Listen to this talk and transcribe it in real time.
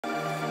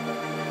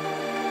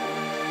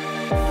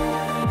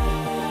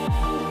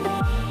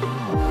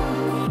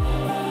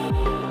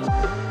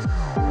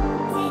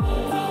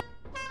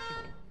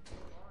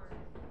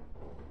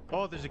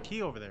Oh, there's a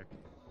key over there.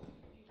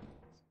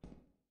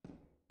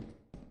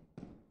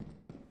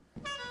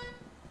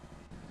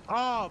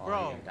 Oh,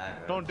 bro.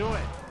 Don't do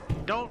it.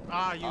 Don't.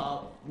 Ah,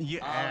 you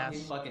ass.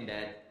 He's fucking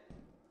dead.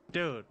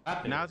 Dude,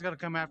 now it's gonna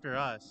come after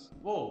us.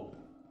 Whoa.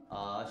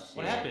 Shit.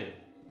 What happened?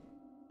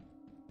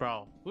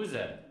 Bro. Who's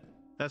that?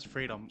 That's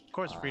Freedom. Of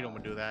course Freedom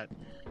would do that.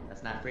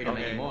 That's not freedom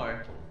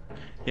anymore.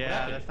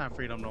 Yeah, that's not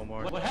Freedom no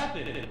more. What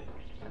happened?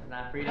 That's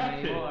not freedom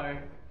anymore.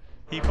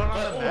 He put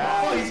on the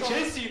mask. Oh, he's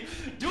chasing you.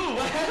 Dude,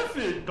 what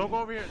happened? Don't go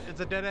over here. It's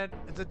a dead end.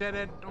 It's a dead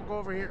end. Don't go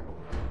over here.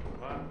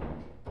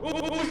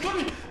 Oh, he's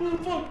coming. Oh,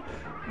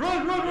 fuck.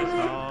 Run.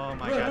 Oh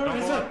my god. Don't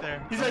go up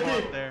there. He's Don't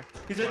right go there. up there.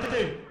 He's right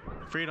there.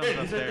 Freedom's Hey,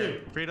 up he's right there.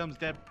 there. Freedom's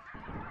dead.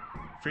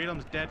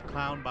 Freedom's dead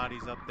clown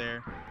body's up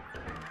there.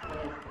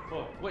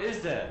 Oh, what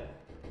is that?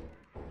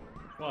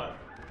 What?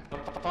 I'm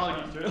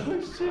following you through.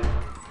 Oh shit.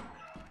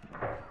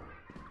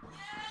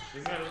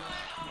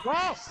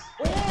 Whoa!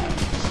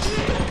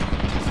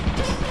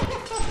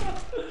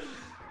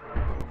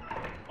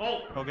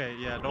 Oh! Okay,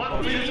 yeah,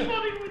 don't go in there.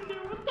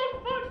 What the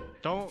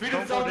fuck? Don't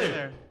Freedom's go out in there.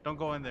 there. Don't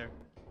go in there.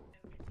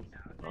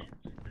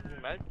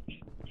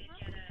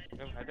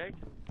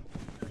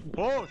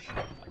 Whoa!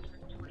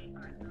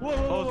 Whoa,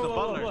 Oh, it's the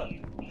butler.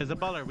 It's the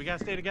butler. We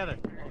gotta stay together.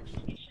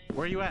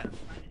 Where are you at?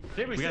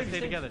 We gotta stay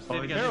together. Stay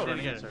together. Stay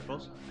together.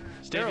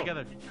 Stay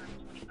together.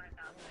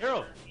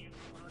 Hero!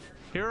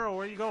 Hero,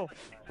 where you go?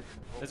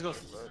 Let's go.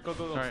 Go,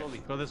 Alright,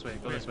 slowly. go this way.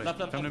 Go this way. Left,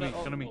 Come to me.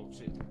 oh, Come to me. oh,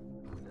 shit.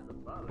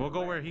 We'll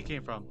go where he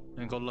came from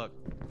and go look.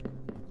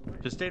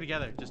 Just stay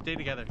together. Just stay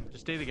together.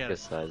 Just stay together.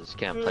 Guess I just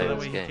can't So play that this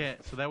way he game.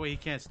 can't. So that way he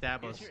can't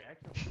stab us.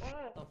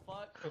 What the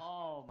fuck?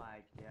 Oh my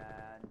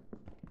god.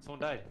 Someone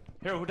died.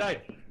 Hero, who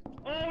died?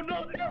 Oh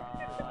no!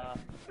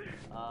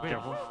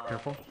 Careful.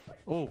 Careful.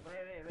 Oh.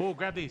 Oh,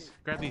 grab these.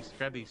 Grab these.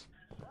 Grab these.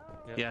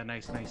 Yeah,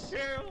 nice, nice.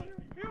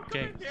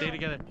 Okay, stay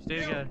together. Stay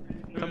together.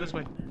 Come this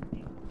way.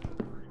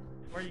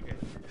 Where are you guys?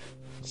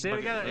 Stay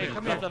together. Hey,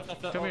 come here.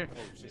 Come here. Oh,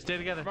 shit. Stay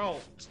together. Bro.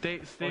 Stay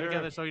here,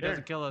 together so he here.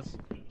 doesn't kill us.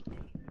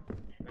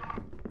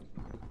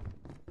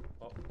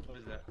 Oh, what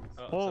is that?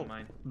 Oh, it's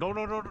mine. no,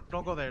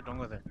 don't go there. Don't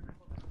go there.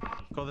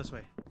 Go this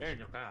way. Aaron,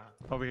 your car.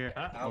 Over here.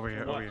 Huh? Over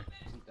here. What? Over here.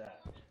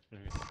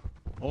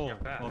 Oh, Your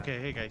car. okay.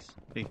 Hey guys.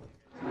 Hey.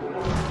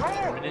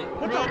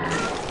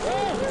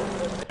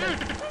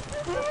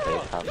 Hey,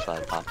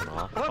 outside popping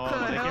off. What the Oh,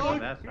 hell?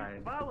 That's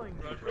fine. What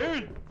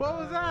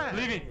was that?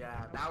 Leaving.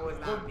 Yeah, that was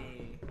not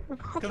me.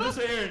 Come this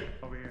way, Aaron.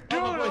 Over here.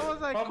 Dude, Dude, that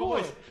was like Follow cool.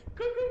 my voice.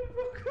 Go.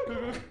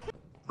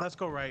 Let's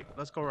go right.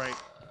 Let's go right.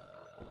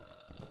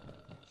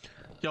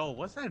 Yo,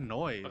 what's that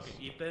noise?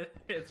 Fucking Ethan.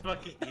 It's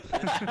fucking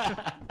Ethan.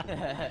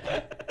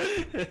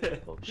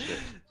 Oh shit.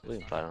 We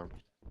can fight him.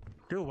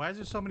 Dude, why is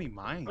there so many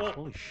mines?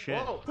 Holy shit.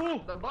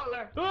 Whoa, the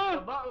butler.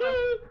 The butler.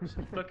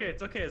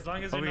 It's okay. As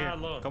long as Over you're here. not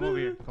alone. Come over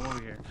here. Come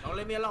over here. Don't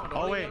leave me alone. Don't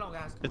Oh leave wait, me alone,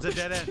 guys. it's a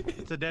dead end.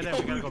 It's a dead end.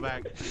 We gotta go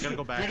back. We gotta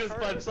go We back. just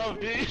find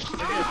something.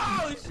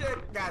 Oh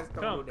shit, guys,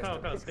 don't do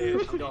this. Come. Stay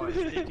Going.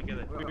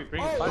 together.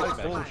 Bring Oh, it. what's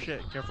Back. Oh mine?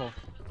 shit, careful.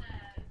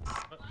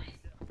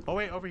 Oh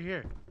wait, over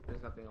here.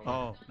 There's nothing over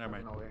Oh, here. never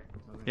mind. Nothing over here.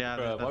 Yeah,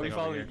 Bro, there's why are we nothing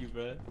over following here. you,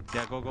 bro?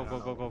 Yeah, go. I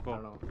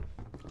don't know.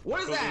 What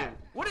is Go that? here.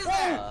 What is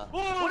that?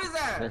 What is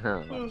that?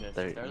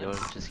 You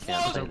just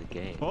can't play the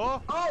game.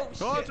 Oh, Oh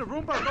shit. oh, it's a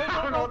Roomba.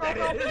 I don't know what that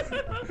is.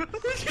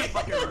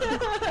 Fucking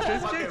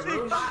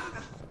robot.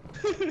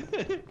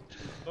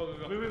 Go.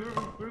 Where we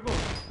go?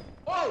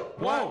 Whoa!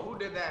 Whoa. Who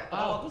did that?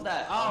 Oh, what was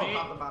that? Me?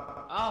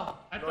 Oh.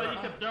 I thought you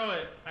could throw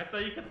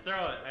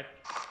it.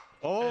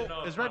 Oh,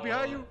 No, it's right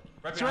behind you.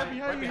 It's right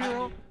behind you,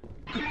 hero.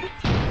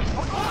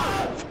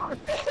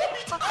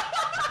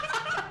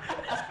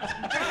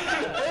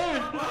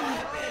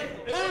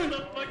 What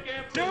the fuck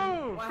happened?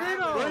 Dude,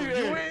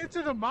 Fredo, you went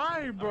into the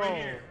mine, bro.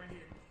 Right here.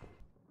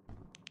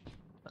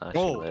 Oh,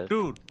 Oh,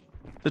 dude,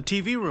 the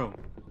TV room.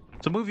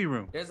 It's a movie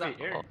room. There's a.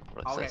 Oh,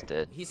 Roxas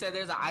dead. He said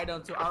there's an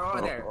item too. Oh,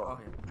 over there. Oh,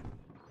 here.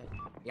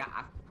 Yeah.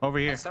 Over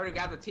here. Somebody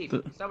grab the teeth.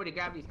 Somebody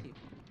grab these teeth.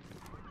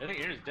 I think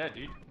Aaron's dead,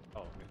 dude.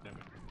 Oh, never.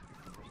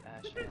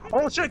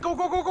 Oh shit! Go!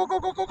 What?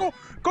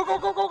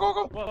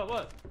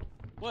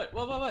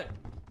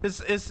 It's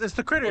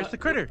the critter. It's the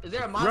critter. Is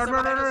there a monster?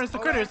 Run! It's the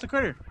critter. It's the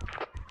critter.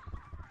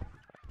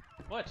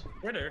 What?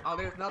 Critter. Oh,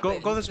 there's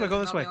nothing. Go this way, go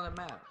There's this way. nothing on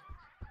the map.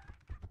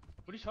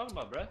 What are you talking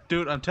about, bro?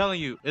 Dude, I'm telling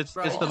you, it's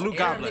Bro, the loot Aaron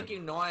goblin.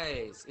 making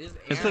noise.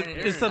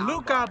 It's the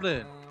loot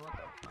goblin.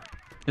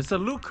 It's the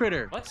loot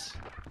critter. What?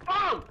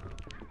 Oh!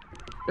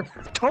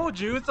 Told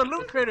you, it's a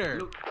loot critter.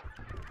 Loot.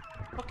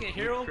 Fucking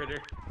hero. Critter.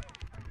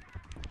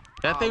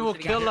 That Oh, thing we will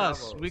should've got kill your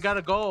us. elbows. We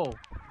gotta go.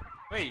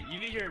 Wait, you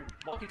need your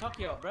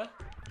walkie-talkie out, bro.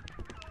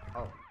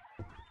 Oh.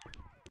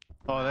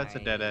 Oh, that's a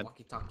My dead end.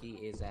 Walkie-talkie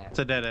is at It's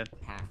a dead end.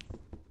 half.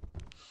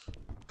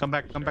 Come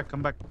back.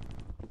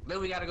 Then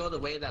we gotta go the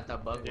way that the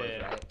bug was,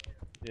 Yeah. right?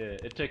 Yeah,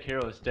 it took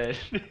hero's dead.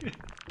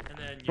 And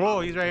then you. Bro,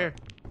 he's right here.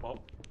 Oh.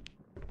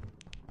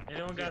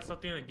 Anyone got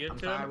something to give I'm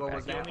to sorry, him? what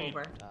was that? Give me-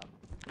 Over?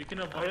 You can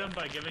avoid him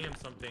by giving him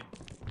something.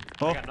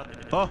 Oh, got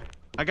nothing.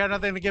 I got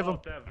nothing to give him.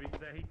 That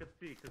he could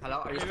see. Hello,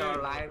 are you still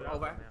alive?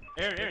 Over?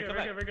 Aaron, come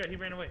back. We're good. He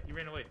ran away.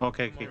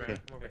 Okay. Come over here.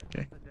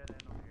 Okay.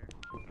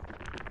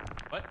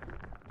 What?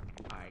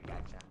 Alright,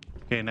 gotcha.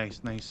 Okay,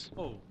 nice, nice.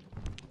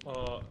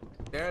 Oh.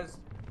 There's.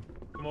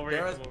 Come over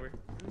here. There's- Come over.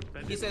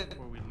 He said,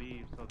 Before we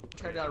leave, so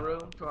turn that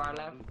room to our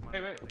left.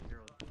 Wait, wait.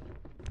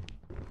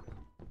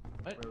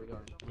 What? Where are we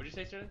going? What'd you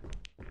say, Sterling?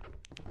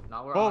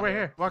 No, we're Oh, on right it.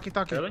 here.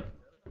 Walkie-talkie. Really?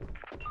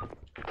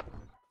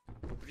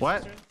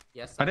 What?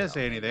 Yes, I didn't sir.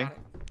 say anything.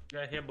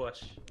 Yeah, here,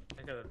 Bush.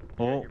 I got a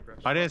Oh, brush.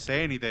 I didn't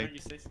say anything. You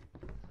say?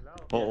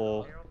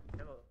 Uh-oh.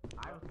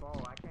 I'm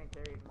full. I can't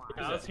carry my.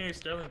 I was hearing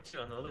Sterling too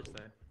on the other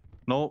side.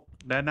 Nope,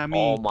 that's not me.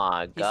 Oh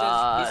my He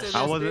gosh. says I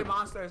there's wasn't- 3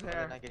 monsters They're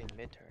here. not getting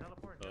mid-turn.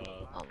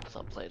 Almost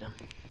outplayed him.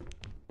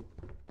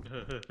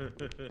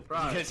 Bro,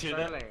 You guys hear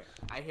that? Sterling.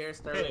 I hear Hey,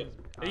 Sterling.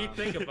 if you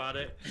think about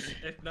it,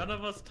 if none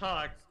of us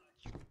talk,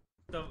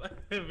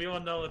 we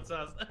won't know it's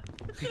us.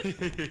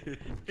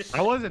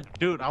 I wasn't,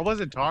 dude. I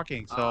wasn't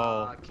talking.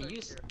 So Can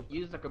you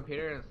use the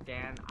computer and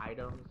scan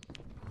items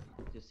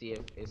to see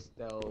if it's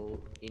still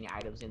any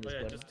items in Oh this yeah,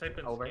 bin? just type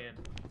in Over. scan.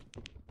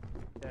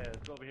 Yeah,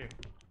 let's go over here.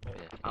 Yeah,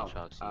 Oh,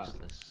 Hedgehog's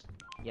useless.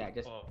 Yeah,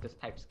 just Oh.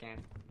 type scan.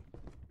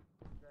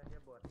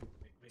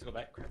 Let's go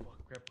back. Grab one.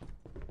 Grab one.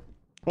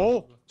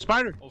 oh,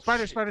 spider, Oh,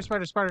 spider, shit. spider,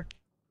 spider, spider.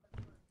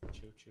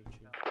 Chill, chill,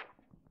 chill.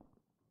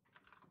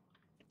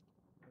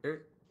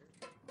 There,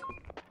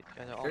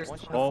 Yeah, they're all there's one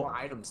 24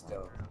 items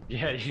still.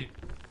 Yeah, you.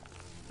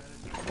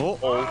 Oh,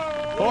 oh,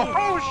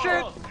 oh,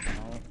 shit!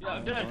 Yeah,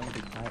 I'm dead.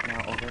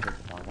 now over the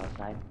dog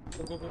outside.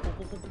 Go, go, go, go,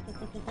 go, go, go, go,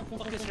 go, go. What the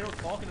fuck is Harold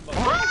talking about?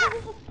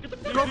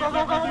 Go, go, go,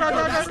 go, run, run,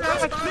 run, run!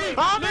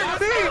 I'm in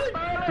me!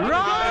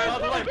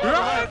 Run!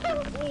 Run!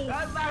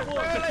 That's not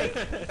Sterling!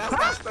 That's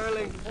not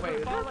Sterling!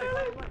 Wait.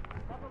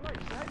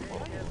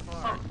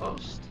 Oh,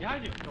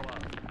 behind you.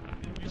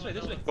 This way,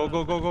 this way. Go,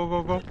 go, go, go,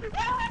 go, go!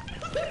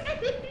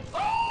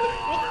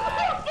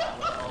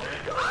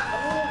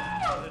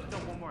 There's still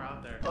one more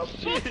out there. Oh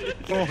shit!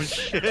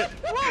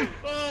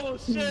 Oh,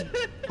 shit.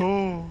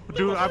 Oh,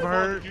 dude, I'm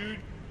hurt. Dude.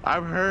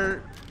 I'm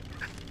hurt.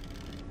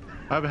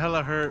 I'm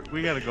hella hurt.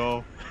 We gotta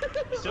go.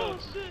 So,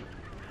 shit. You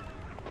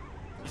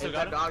Is still that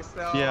got him? dog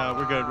still? Yeah,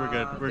 we're good. We're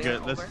good. We're there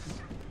good. Let's. over?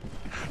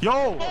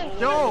 Yo,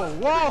 yo,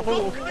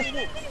 whoa!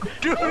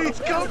 Dude, he's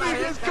coming.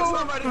 He's That's coming.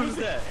 somebody Who's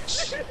that?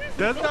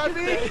 That's not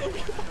me.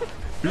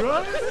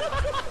 Run!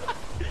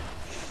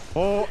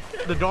 Oh,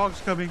 the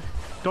dog's coming.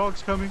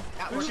 Dog's coming.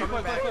 Yeah, we're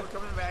coming back. We're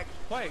coming back.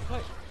 Quiet,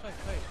 quiet, quiet,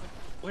 quiet.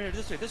 Where?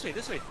 This way, this way,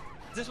 this way.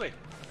 This way.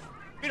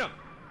 Freedom.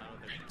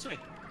 This way.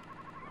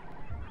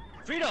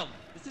 Freedom.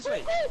 It's this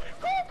way.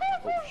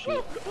 Oh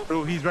shit.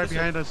 Oh, he's right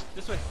behind us.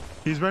 This way.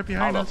 He's right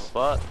behind How the us.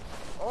 fuck?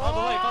 Follow the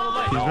light, follow the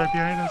light. He's right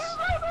behind us.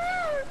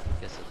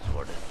 Guess it was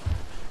worth it.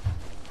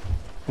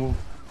 Oh,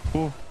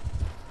 oh,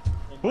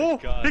 Oh my oh!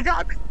 god. He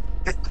got me.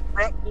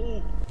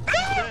 Oh,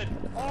 he's dead.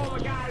 Oh my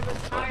god,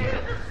 we're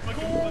tired.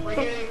 We're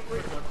getting.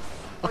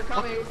 We're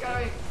coming. We're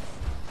coming.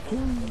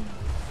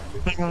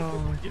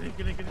 Oh, Get in,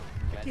 get in, get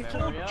in.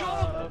 Jump,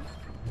 jump.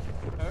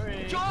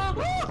 Hurry! Jump!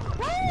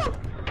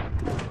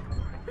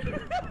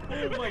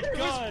 Oh my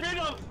god.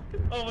 Freedom!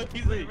 Oh, wait,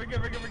 he's like, we're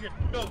good, we're good, we're good.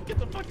 Go, get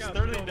the fuck out.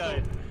 Sterling Go,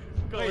 died.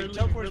 Go, Wait, we're jump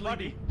leaving, for his we're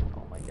body. leaving.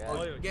 Oh my god.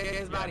 Oh, get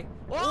his body.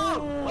 Oh!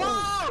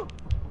 Whoa!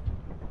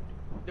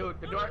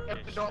 Dude, the door.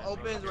 If the door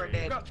opens, we're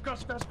dead. Crouch,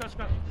 crouch, crouch, crouch,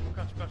 crouch,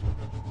 crouch, crouch.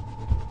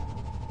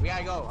 We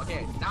gotta go.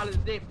 Okay, now let's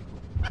dip.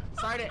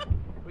 Start it.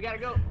 We gotta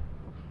go.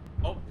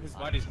 Oh, his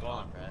body's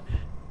gone.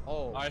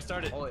 Oh. Alright,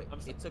 start it. Oh, I'm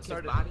it took his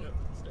started. body.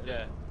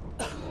 Yeah.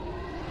 Yeah.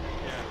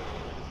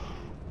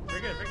 We're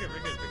good, we're good, we're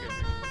good, we're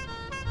good.